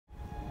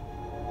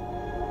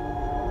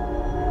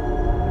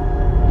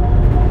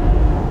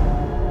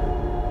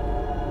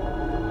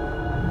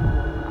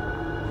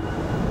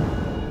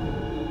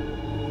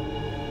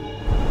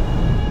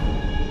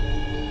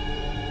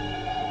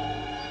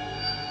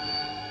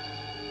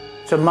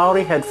So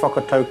Māori had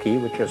whakataukī,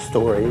 which are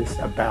stories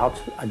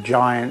about a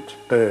giant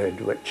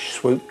bird which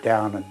swooped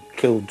down and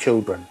killed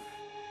children.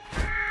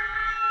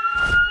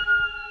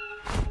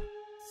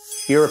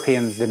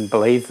 Europeans didn't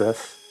believe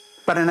this.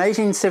 But in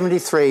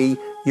 1873,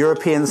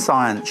 European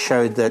science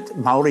showed that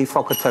Māori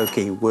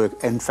whakataukī were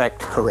in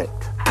fact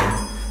correct.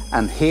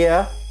 And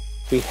here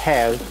we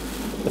have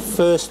the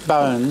first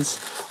bones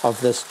of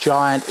this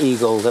giant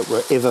eagle that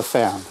were ever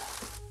found.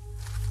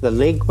 The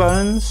leg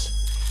bones,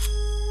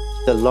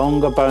 the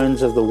longer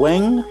bones of the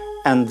wing,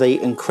 and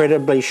the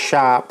incredibly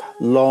sharp,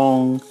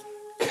 long,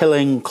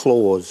 killing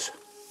claws.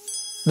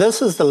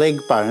 This is the leg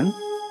bone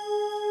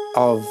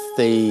of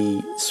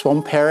the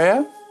swamp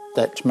harrier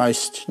that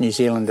most New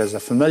Zealanders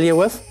are familiar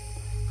with,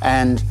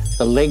 and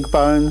the leg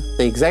bone,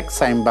 the exact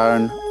same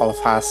bone of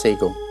Haast's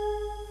eagle.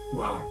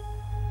 Wow.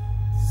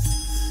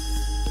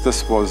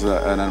 This was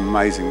an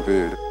amazing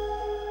bird.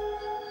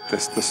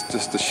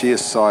 Just the sheer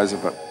size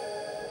of it.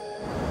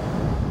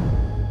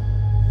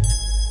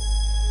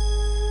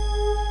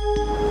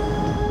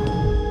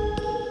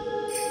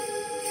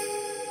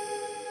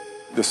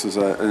 This is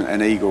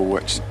an eagle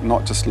which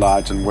not just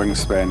large in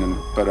wingspan,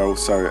 but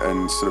also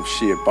in sort of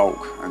sheer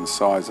bulk and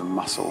size and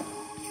muscle.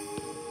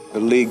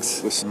 The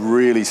legs were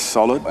really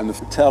solid and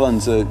the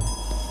talons are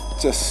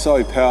just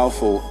so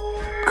powerful.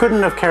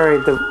 Couldn't have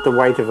carried the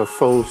weight of a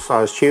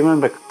full-sized human,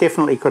 but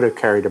definitely could have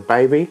carried a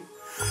baby.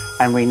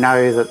 And we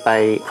know that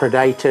they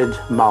predated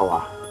moa,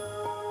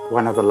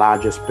 one of the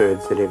largest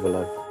birds that ever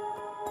lived.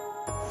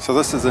 So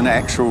this is an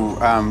actual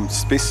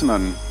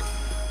specimen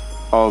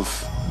of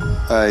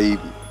a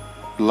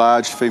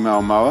large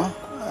female moa,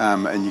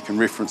 and you can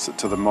reference it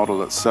to the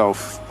model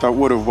itself. So it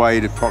would have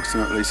weighed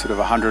approximately sort of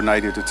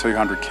 180 to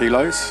 200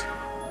 kilos.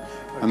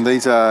 And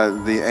these are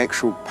the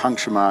actual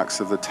puncture marks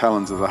of the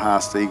talons of the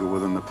Haast eagle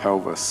within the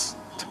pelvis.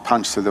 To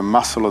punch through the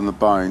muscle and the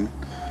bone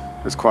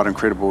is quite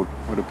incredible. It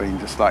would have been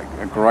just like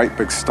a great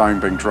big stone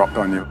being dropped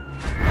on you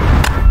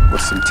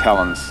with some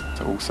talons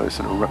to also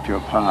sort of rip you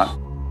apart.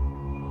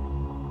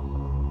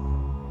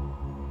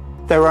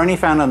 They were only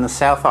found on the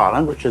South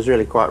Island, which is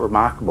really quite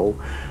remarkable,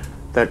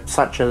 that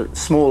such a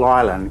small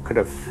island could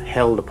have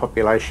held a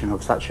population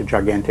of such a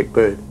gigantic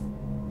bird.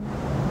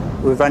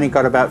 We've only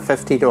got about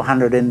 50 to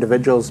 100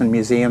 individuals in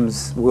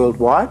museums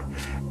worldwide,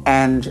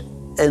 and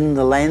in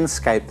the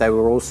landscape they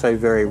were also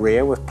very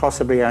rare, with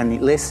possibly only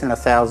less than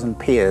 1,000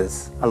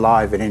 pairs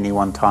alive at any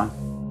one time.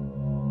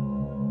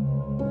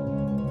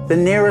 The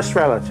nearest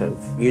relative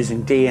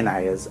using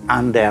DNA is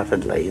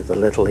undoubtedly the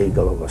little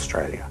eagle of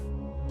Australia.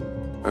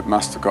 It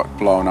must have got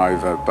blown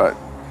over, but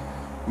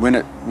when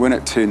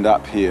it turned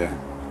up here,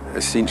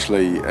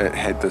 essentially it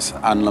had this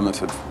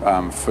unlimited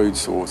food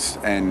source,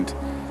 and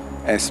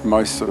as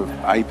most sort of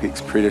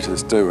apex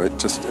predators do, it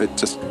just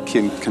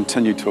can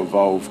continue to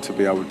evolve to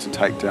be able to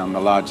take down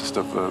the largest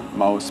of the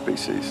moa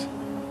species.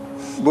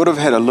 Would have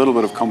had a little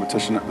bit of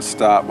competition at the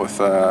start with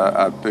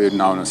a bird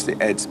known as the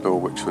adzebill,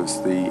 which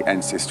was the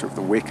ancestor of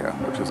the weka,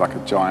 which was like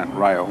a giant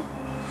rail,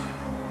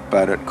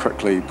 but it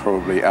quickly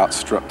probably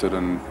outstripped it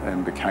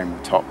and became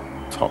the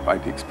top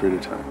apex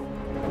predator.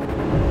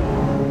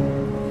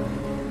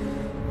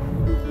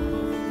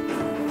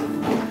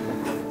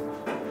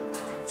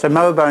 So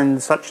moa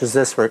bones such as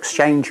this were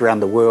exchanged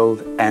around the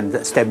world and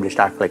established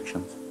our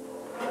collections.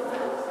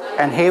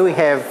 And here we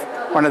have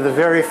one of the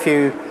very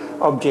few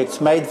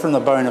objects made from the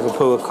bone of a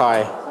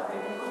Pouākai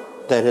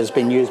that has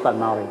been used by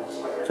Māori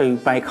to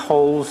make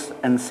holes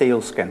in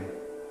seal skin.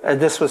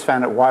 This was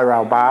found at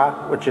Wairau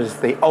Bar, which is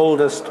the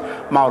oldest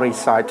Māori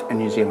site in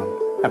New Zealand,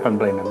 up in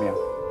Blenheim, yeah.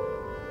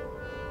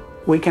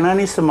 We can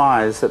only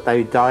surmise that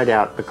they died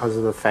out because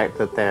of the fact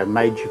that their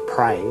major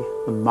prey,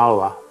 the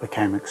moa,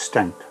 became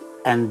extinct.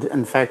 And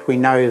in fact, we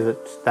know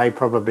that they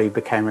probably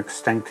became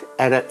extinct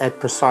at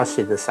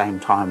precisely the same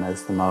time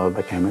as the moa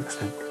became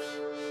extinct.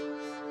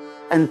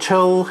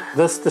 Until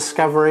this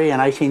discovery in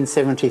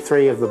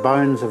 1873 of the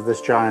bones of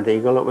this giant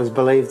eagle, it was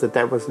believed that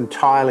that was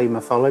entirely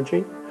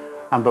mythology.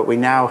 But we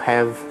now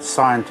have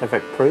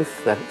scientific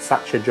proof that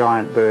such a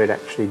giant bird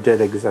actually did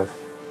exist.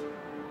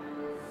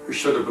 We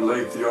should have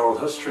believed the oral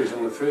histories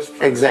in the first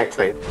place.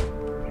 Exactly.